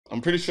I'm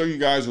pretty sure you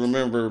guys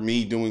remember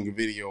me doing a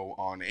video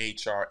on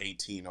HR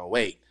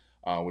 1808,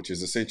 which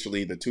is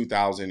essentially the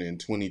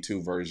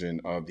 2022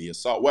 version of the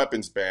assault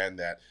weapons ban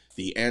that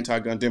the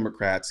anti-gun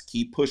Democrats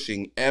keep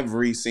pushing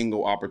every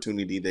single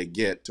opportunity they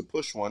get to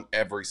push one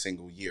every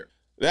single year.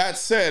 That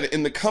said,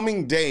 in the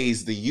coming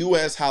days, the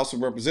U.S. House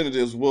of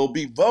Representatives will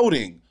be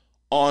voting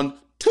on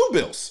two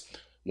bills.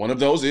 One of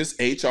those is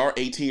HR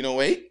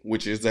 1808,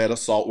 which is that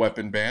assault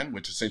weapon ban,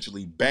 which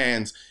essentially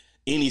bans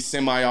any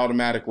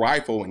semi-automatic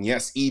rifle and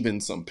yes, even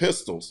some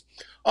pistols.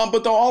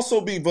 But they'll also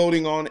be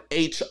voting on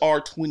HR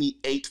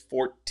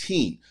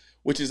 2814,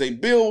 which is a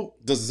bill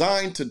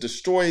designed to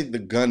destroy the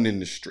gun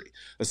industry.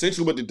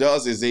 Essentially what it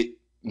does is it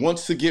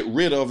wants to get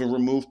rid of and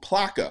remove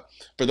PLACA.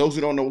 For those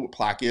who don't know what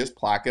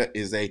PLACA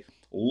is a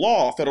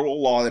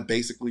federal law that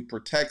basically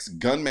protects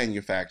gun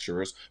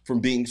manufacturers from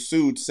being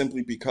sued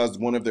simply because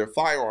one of their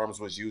firearms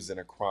was used in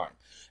a crime.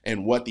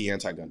 And what the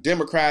anti-gun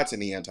Democrats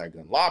and the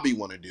anti-gun lobby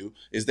want to do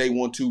is they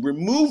want to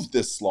remove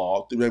this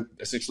law,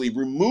 essentially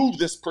remove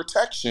this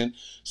protection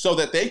so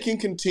that they can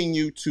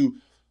continue to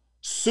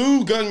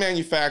sue gun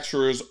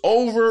manufacturers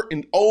over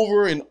and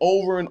over and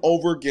over and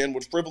over again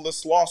with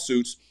frivolous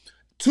lawsuits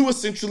to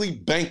essentially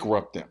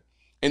bankrupt them.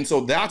 And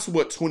so that's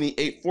what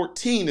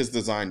 2814 is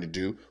designed to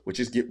do, which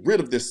is get rid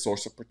of this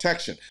source of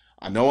protection.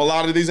 I know a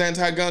lot of these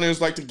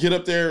anti-gunners like to get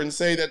up there and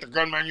say that the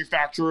gun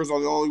manufacturers are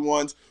the only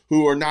ones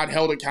who are not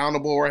held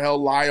accountable or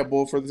held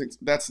liable for this.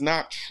 That's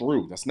not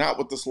true. That's not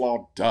what this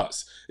law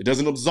does. It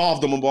doesn't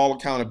absolve them of all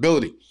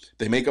accountability.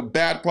 They make a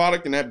bad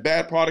product and that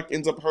bad product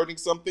ends up hurting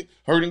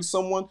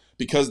someone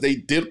because they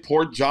did a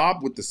poor job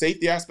with the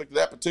safety aspect of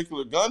that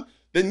particular gun,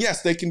 then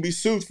yes, they can be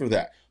sued for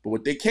that. But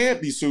what they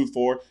can't be sued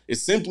for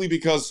is simply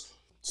because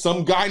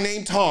some guy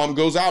named Tom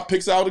goes out,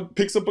 picks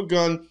up a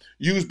gun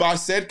used by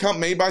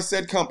made by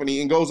said company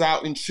and goes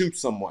out and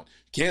shoots someone.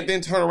 Can't then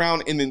turn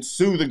around and then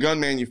sue the gun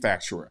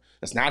manufacturer.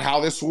 That's not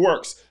how this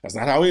works. That's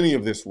not how any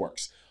of this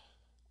works.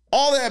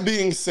 All that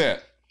being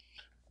said,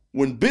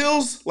 when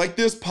bills like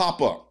this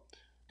pop up,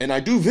 and I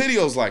do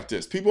videos like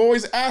this, people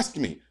always ask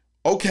me,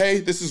 okay,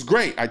 this is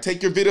great. I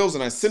take your videos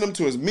and I send them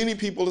to as many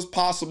people as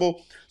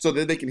possible so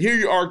that they can hear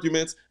your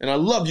arguments. And I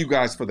love you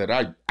guys for that.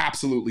 I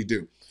absolutely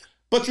do.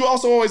 But you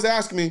also always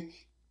ask me,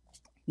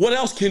 what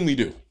else can we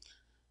do?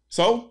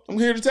 So I'm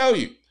here to tell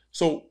you.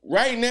 So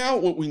right now,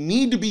 what we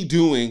need to be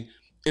doing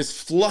is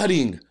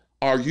flooding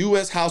our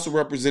U.S. House of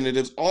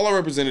Representatives, all our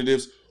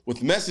representatives,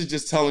 with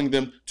messages telling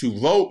them to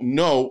vote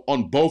no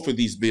on both of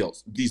these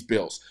bills,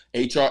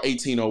 HR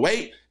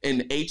 1808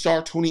 and HR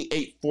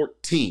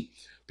 2814.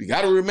 We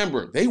got to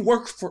remember, they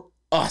work for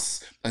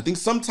us. I think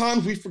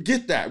sometimes we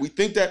forget that. We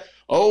think that,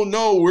 oh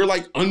no, we're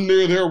like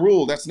under their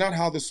rule. That's not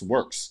how this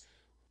works.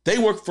 They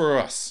work for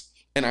us.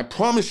 And I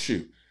promise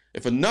you,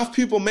 if enough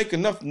people make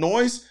enough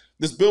noise,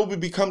 this bill will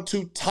become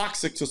too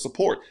toxic to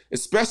support,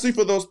 especially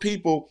for those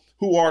people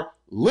who are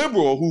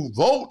liberal, who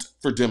vote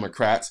for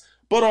Democrats,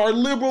 but are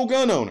liberal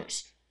gun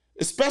owners,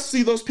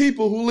 especially those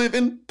people who live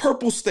in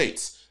purple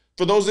states,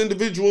 for those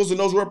individuals and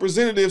those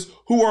representatives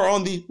who are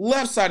on the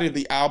left side of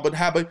the aisle, but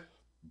have a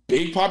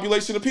big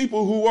population of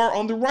people who are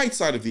on the right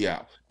side of the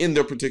aisle in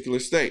their particular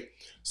state.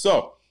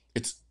 So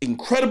it's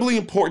incredibly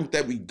important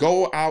that we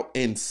go out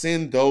and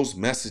send those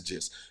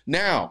messages.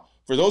 Now,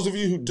 for those of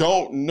you who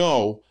don't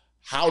know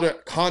how to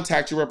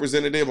contact your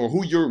representative or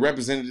who your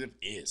representative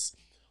is,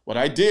 what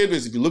I did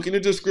is, if you look in the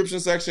description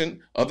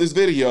section of this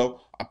video,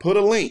 I put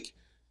a link.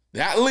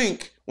 That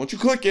link, once you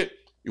click it,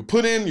 you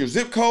put in your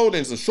zip code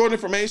and some short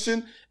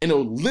information, and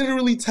it'll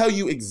literally tell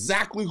you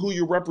exactly who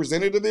your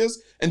representative is,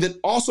 and then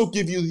also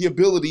give you the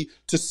ability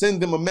to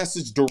send them a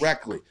message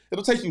directly.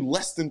 It'll take you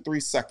less than 3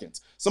 seconds.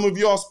 Some of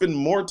y'all spend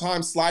more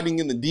time sliding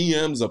in the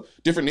DMs of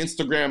different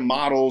Instagram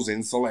models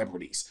and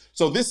celebrities.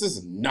 So this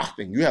is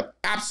nothing. You have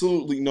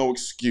absolutely no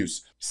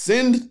excuse.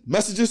 Send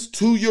messages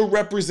to your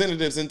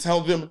representatives and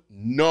tell them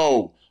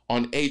no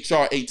on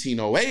HR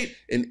 1808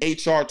 and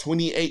HR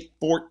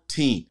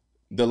 2814.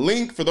 The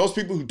link for those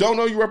people who don't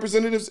know your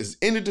representatives is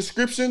in the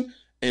description,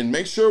 and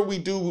make sure we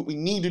do what we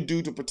need to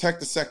do to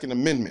protect the Second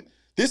Amendment.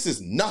 This is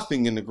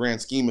nothing in the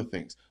grand scheme of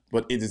things,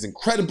 but it is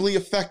incredibly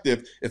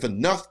effective if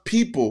enough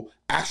people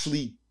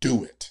actually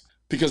do it.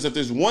 Because if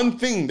there's one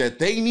thing that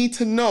they need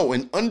to know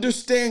and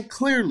understand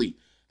clearly,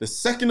 the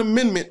Second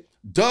Amendment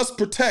does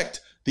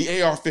protect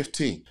the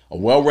AR-15, a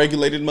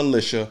well-regulated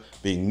militia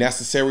being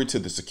necessary to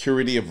the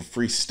security of a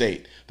free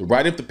state. The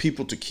right of the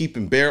people to keep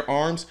and bear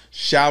arms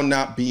shall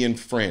not be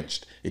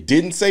infringed. It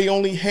didn't say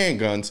only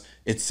handguns,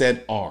 it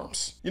said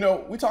arms. You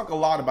know, we talk a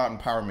lot about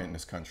empowerment in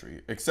this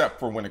country, except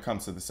for when it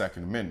comes to the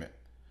Second Amendment.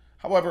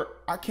 However,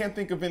 I can't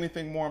think of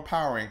anything more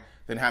empowering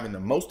than having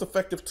the most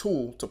effective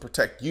tool to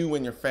protect you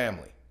and your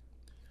family.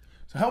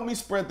 So help me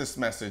spread this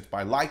message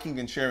by liking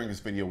and sharing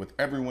this video with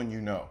everyone you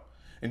know.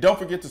 And don't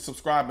forget to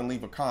subscribe and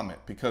leave a comment,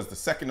 because the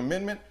Second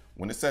Amendment,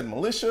 when it said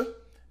militia,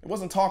 it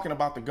wasn't talking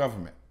about the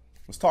government.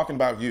 It was talking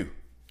about you.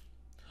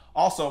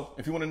 Also,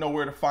 if you want to know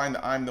where to find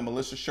the I'm the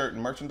Militia shirt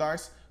and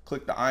merchandise,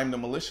 click the I'm the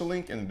Militia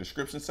link in the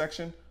description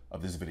section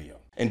of this video.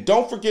 And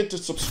don't forget to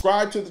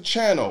subscribe to the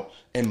channel.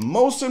 And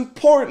most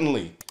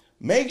importantly,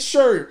 make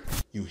sure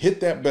you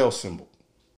hit that bell symbol.